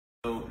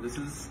this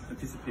is a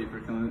piece of paper.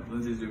 Can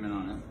Lindsay zoom in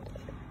on it?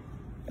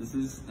 This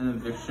is an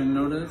eviction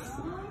notice,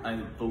 I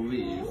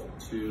believe,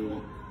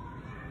 to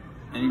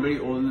anybody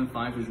older than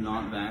 5 who's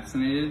not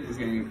vaccinated is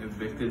getting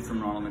evicted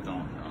from Ronald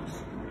McDonald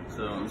House.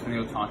 So I'm just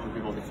gonna go talk to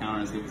people at the counter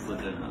and see if it's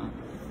legit or not.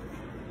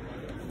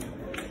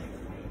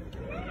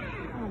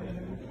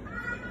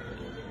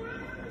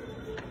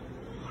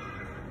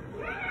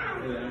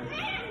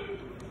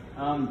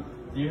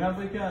 Do you have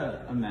like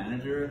a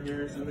manager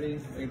here or somebody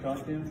that you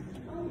talk to?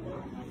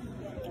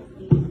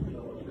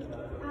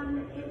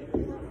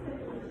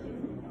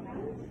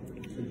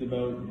 It's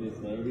about this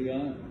letter we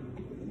got,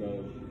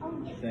 about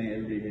saying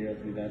everybody here has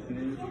to be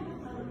vaccinated.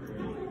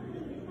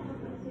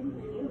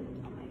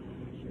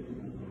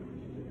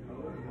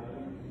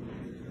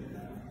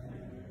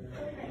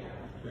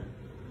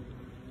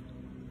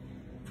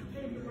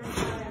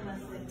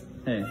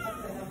 Hey.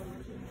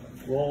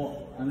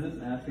 Well, I'm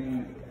just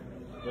asking,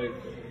 like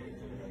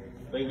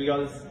we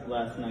got this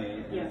last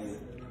night. Yes. And,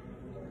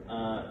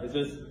 it's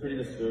just pretty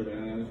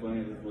disturbing. I'm just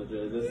wondering if it's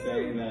legit. Is this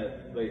saying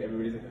that like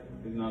everybody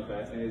who's not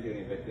vaccinated is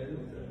getting evicted?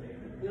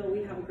 Well,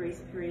 we have a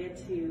grace period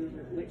to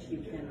which you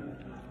can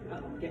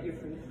get your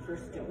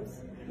first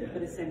dose, Yeah.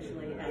 but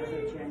essentially as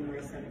of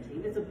January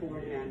 17th, it's a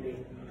board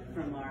mandate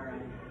from our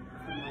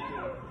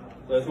board.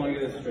 So I just want to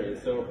get this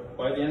straight. So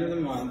by the end of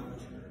the month,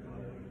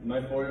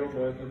 my 4-year-old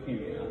boy with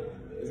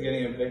leukemia is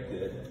getting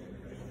evicted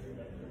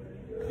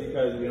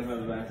because we don't have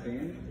a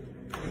vaccine.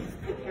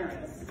 The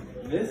parents.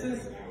 This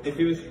is, if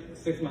he was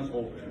 6 months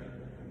older,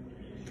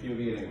 he would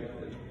be getting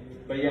evicted.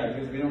 But yeah,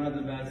 because we don't have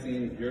the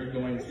vaccine, you're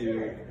going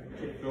to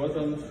throw us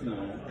on the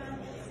snow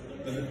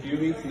with a few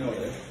weeks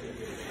notice.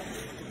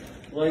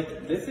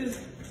 Like, this is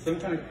some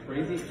kind of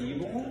crazy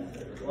evil,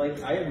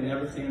 like I have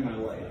never seen in my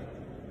life.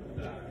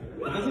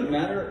 It doesn't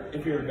matter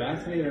if you're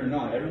vaccinated or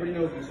not. Everybody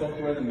knows you still have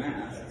to wear the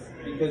masks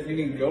because you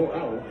can go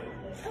out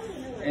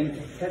and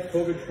catch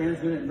COVID,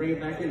 transmit it, and bring it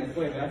back in. That's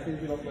why vaccinated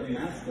people have to wear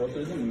masks, though. So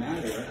it doesn't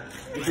matter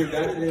if you're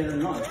vaccinated or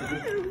not. So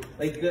this,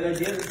 like, the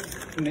idea is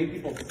to make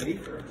people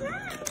safer.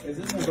 This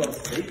isn't about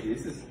safety.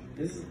 This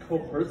is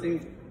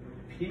coercing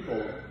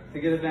people to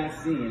get a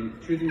vaccine,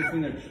 choosing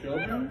between their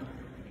children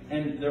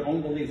and their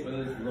own beliefs,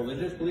 whether it's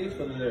religious beliefs,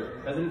 whether they're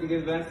hesitant to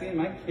get a vaccine.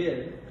 My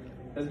kid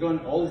has gotten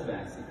all his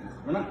vaccines.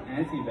 We're not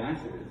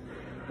anti-vaxxers.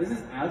 This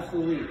is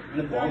absolutely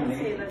an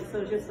abomination.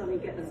 So just let me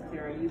get this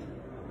clear. Are you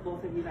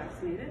both of you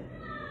vaccinated?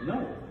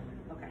 No.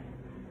 Okay.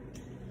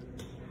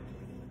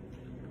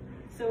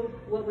 So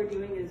what we're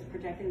doing is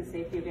protecting the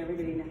safety of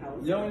everybody in the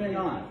house. No, you're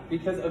not.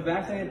 Because a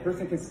vaccinated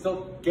person can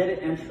still get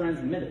it and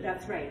transmit it.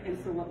 That's right. And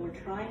so what we're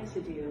trying to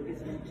do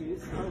is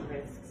reduce our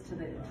risks to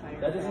the entire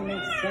That doesn't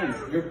make sense.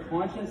 Your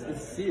conscience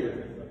is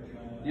seared.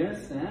 Do you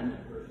understand?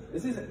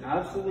 This is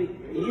absolutely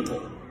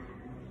evil.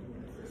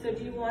 So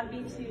do you want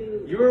me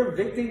to... You're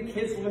evicting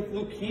kids with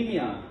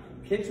leukemia,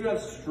 kids who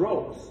have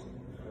strokes,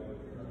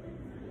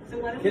 so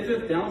what if kids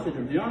with Down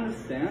syndrome. Do you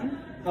understand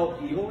how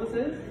evil this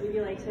is? Would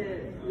you like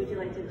to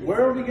do...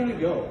 Where are we gonna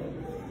go?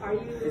 Are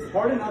you... It's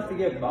hard enough to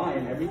get by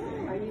and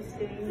everything. Are you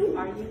staying...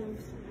 Are you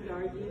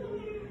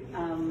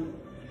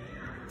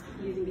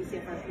using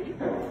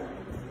BCFRP?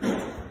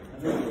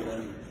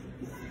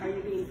 Are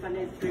you being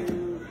funded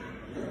through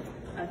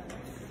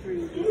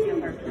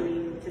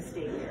BCFRP to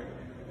stay here?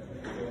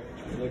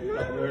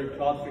 We're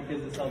foster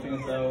kids is helping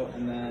us out,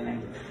 and then...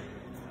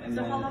 Okay.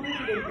 So how long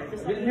have you been here?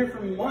 We've been here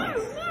for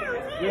months.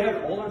 We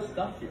have all our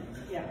stuff here.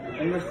 Yeah.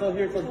 And we're still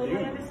here till Totally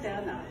June.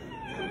 understand that.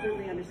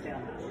 Completely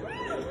understand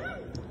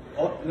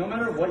that. No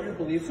matter what your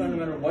beliefs are, no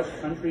matter what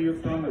country you're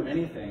from or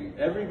anything,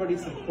 everybody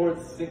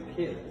supports sick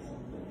kids.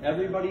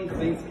 Everybody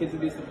thinks kids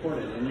would be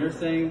supported. And you're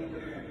saying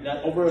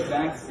that over a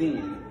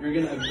vaccine, you're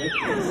going to evict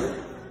kids.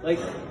 Like,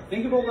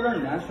 think about what our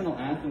national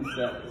anthem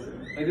says.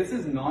 Like, this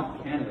is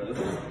not Canada. This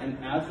is an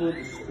absolute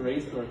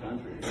disgrace to our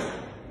country.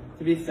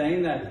 To be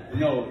saying that,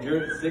 no,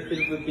 you're sick with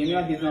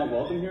leukemia, he's not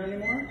welcome here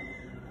anymore?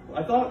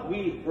 I thought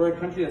we were a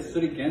country that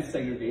stood against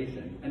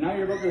segregation. And now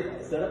you're about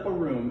to set up a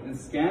room and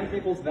scan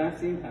people's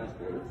vaccine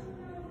passports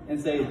and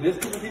say, this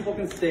group of people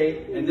can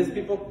stay, and this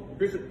group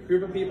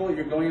of people,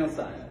 you're going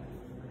outside.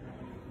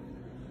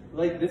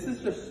 Like, this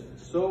is just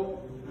so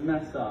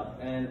messed up.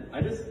 And I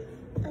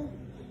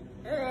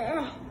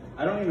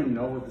don't even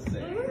know what to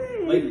say.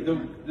 Like,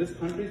 this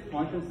country's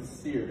conscience is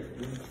seared.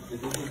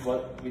 This is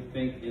what we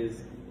think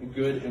is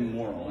good and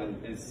moral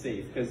and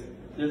safe, because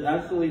there's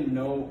absolutely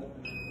no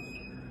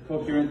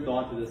coherent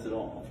thought to this at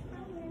all.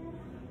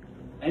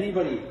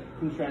 Anybody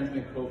can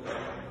transmit COVID.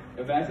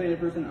 A vaccinated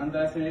person,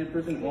 unvaccinated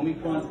person,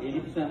 Omicron's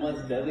 80%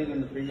 less deadly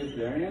than the previous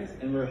variants,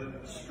 and we're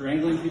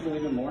strangling people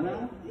even more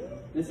now?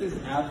 This is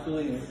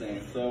absolutely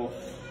insane. So,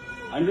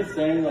 I'm just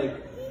saying, like,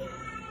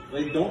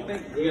 don't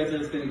think you guys are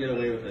just gonna get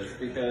away with this,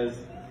 because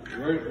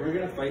we're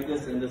gonna fight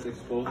this and just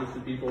expose this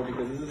to people,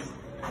 because this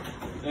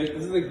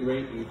is a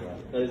great evil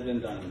that has been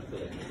done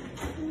today.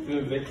 To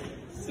evict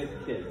sick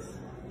kids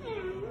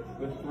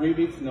with 3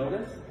 weeks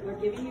notice. We're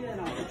giving you an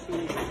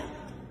opportunity,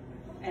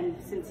 and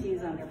since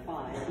he's under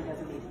 5, he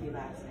doesn't need to be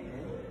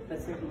vaccinated,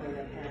 but certainly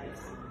the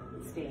parents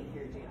staying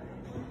here do.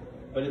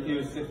 But if he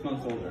was 6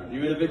 months older,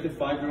 you would evict a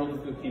 5-year-old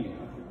with leukemia.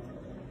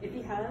 If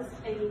he has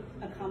any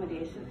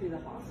accommodation through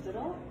the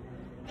hospital,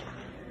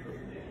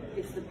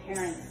 it's the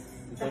parents.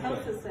 The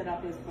house is set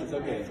up as for It's the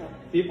okay. parents. So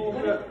People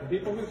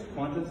whose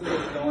consciences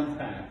are still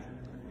intact,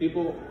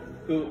 people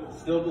who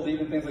still believe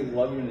in things like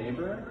love your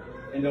neighbor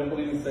and don't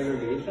believe in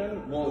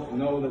segregation will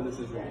know that this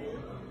is wrong.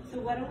 So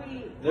what do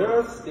we? There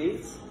are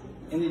states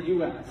in the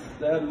U.S.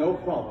 that have no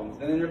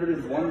problems, and then there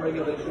is one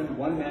regulation,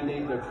 one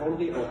mandate, they're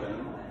totally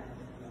open.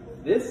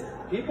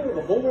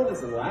 The whole world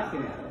is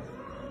laughing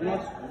at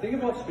us. And think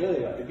of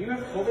Australia. If you have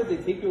COVID, they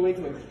take you away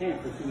to a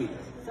camp for 2 weeks.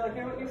 So I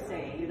hear what you're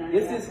saying. And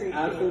This is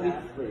absolutely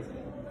crazy.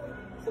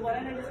 So why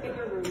don't I just get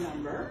your room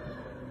number,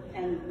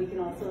 and we can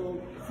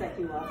also set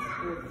you up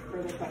with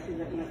further questions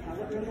that you might have.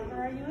 What room number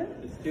are you in?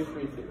 It's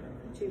 232.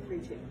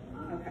 232.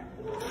 Okay.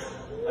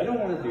 I don't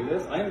want to do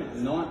this.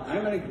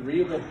 I'm an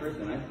agreeable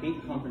person. I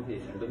hate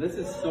confrontation. But this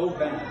is so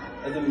bad.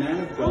 As a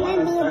man of God,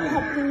 I'm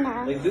telling you,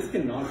 like, this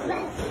cannot go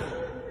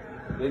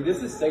on. Like,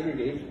 this is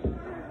segregation.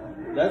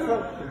 That's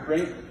how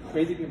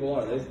crazy people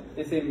are.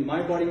 They say,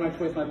 my body, my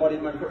choice, my body,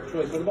 my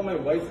choice. What about my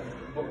wife's,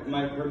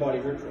 her body,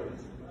 her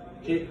choice?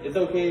 It's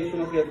okay if she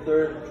wants to get a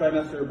 3rd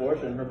trimester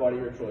abortion, her body,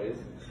 her choice.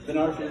 But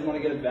not if she doesn't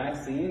want to get a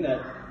vaccine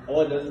that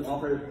all it does is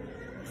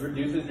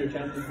reduces your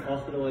chances of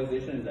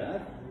hospitalization and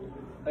death.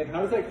 Like,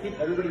 how does that keep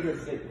everybody here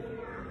safe?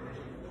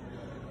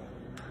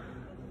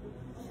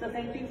 So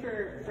thank you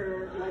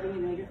for letting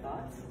me know your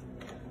thoughts.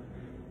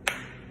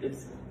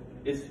 It's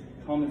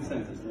common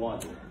sense, it's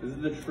logic. This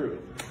is the truth.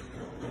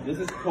 This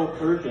is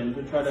coercion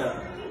to try to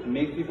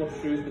make people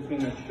choose between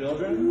their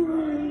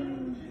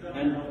children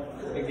and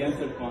against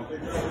their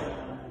conscience.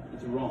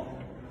 It's wrong.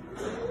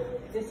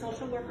 The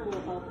social worker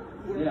will help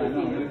work Yeah, I with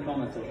know. you. I'm going to call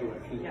my social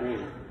worker. She's great.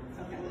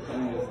 Okay.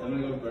 I'm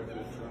going to go to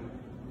breakfast.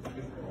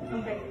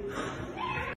 Okay.